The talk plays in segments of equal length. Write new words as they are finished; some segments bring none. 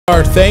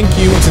Thank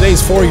you. In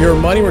today's For Your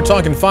Money, we're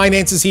talking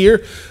finances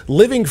here.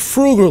 Living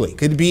frugally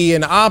could be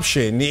an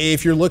option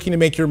if you're looking to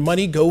make your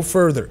money go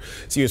further.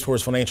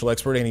 CS4's financial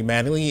expert Andy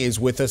Mattingly is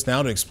with us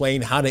now to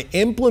explain how to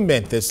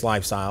implement this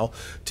lifestyle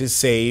to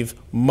save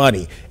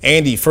money.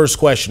 Andy, first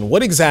question,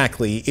 what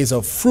exactly is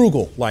a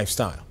frugal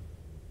lifestyle?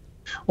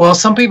 Well,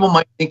 some people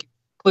might think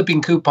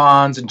clipping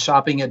coupons and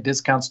shopping at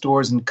discount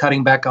stores and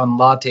cutting back on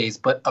lattes,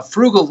 but a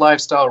frugal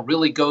lifestyle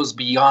really goes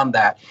beyond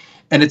that.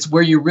 And it's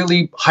where you're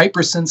really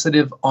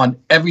hypersensitive on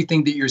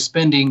everything that you're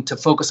spending to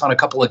focus on a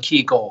couple of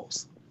key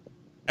goals.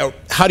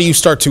 How do you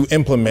start to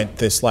implement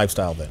this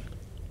lifestyle then?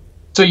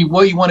 So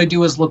what you want to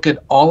do is look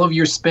at all of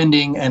your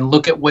spending and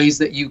look at ways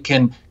that you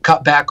can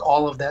cut back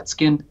all of that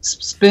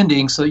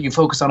spending so that you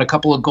focus on a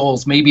couple of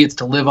goals. Maybe it's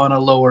to live on a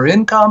lower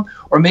income,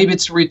 or maybe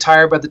it's to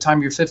retire by the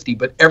time you're 50,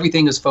 but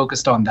everything is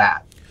focused on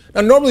that. Now,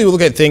 normally we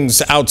look at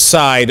things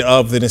outside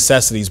of the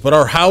necessities, but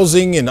are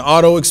housing and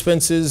auto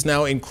expenses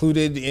now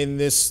included in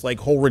this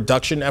whole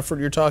reduction effort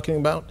you're talking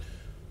about?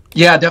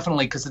 Yeah,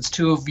 definitely, because it's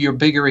two of your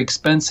bigger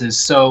expenses.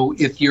 So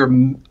if you're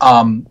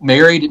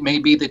married, it may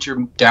be that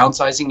you're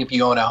downsizing if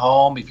you own a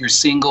home. If you're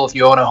single, if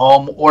you own a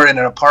home or in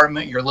an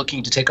apartment, you're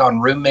looking to take on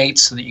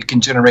roommates so that you can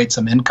generate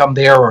some income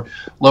there or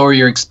lower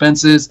your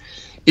expenses.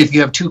 If you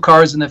have two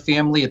cars in the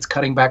family, it's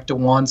cutting back to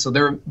one. So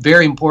they're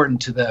very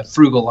important to the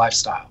frugal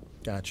lifestyle.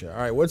 Gotcha. All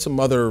right. What's some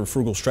other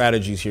frugal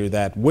strategies here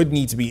that would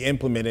need to be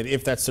implemented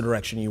if that's the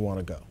direction you want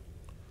to go?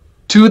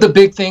 Two of the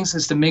big things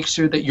is to make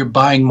sure that you're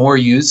buying more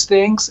used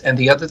things. And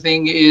the other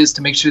thing is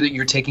to make sure that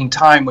you're taking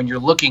time when you're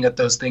looking at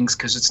those things,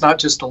 because it's not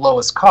just the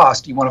lowest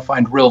cost. You want to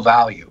find real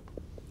value.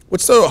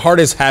 What's the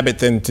hardest habit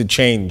then to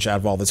change out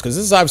of all this? Because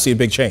this is obviously a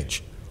big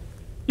change.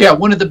 Yeah,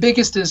 one of the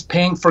biggest is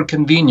paying for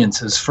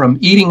conveniences. From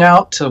eating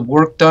out to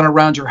work done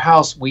around your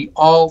house, we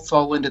all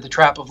fall into the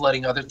trap of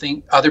letting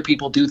other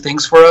people do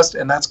things for us,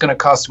 and that's going to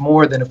cost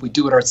more than if we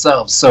do it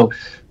ourselves. So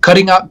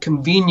cutting out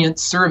convenient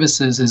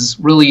services is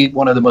really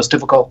one of the most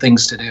difficult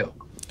things to do.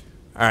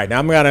 All right, now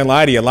I'm not going to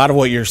lie to you. A lot of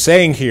what you're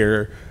saying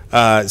here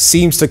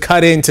seems to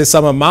cut into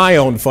some of my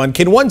own fun.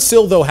 Can one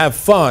still, though, have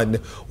fun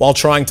while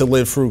trying to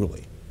live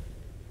frugally?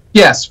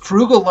 Yes,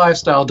 frugal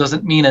lifestyle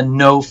doesn't mean a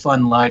no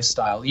fun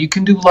lifestyle. You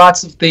can do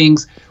lots of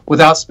things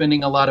without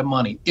spending a lot of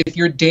money. If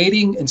you're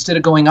dating, instead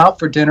of going out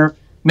for dinner,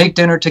 make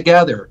dinner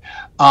together.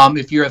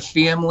 If you're a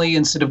family,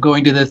 instead of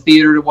going to the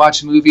theater to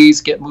watch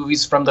movies, get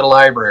movies from the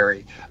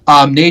library.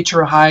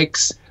 Nature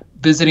hikes,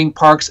 visiting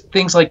parks,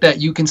 things like that.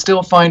 You can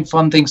still find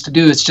fun things to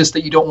do. It's just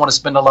that you don't want to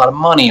spend a lot of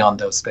money on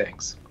those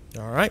things.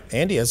 All right,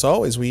 Andy, as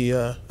always, we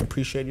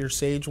appreciate your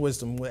sage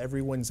wisdom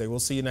every Wednesday. We'll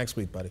see you next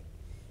week, buddy.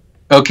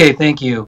 Okay, thank you.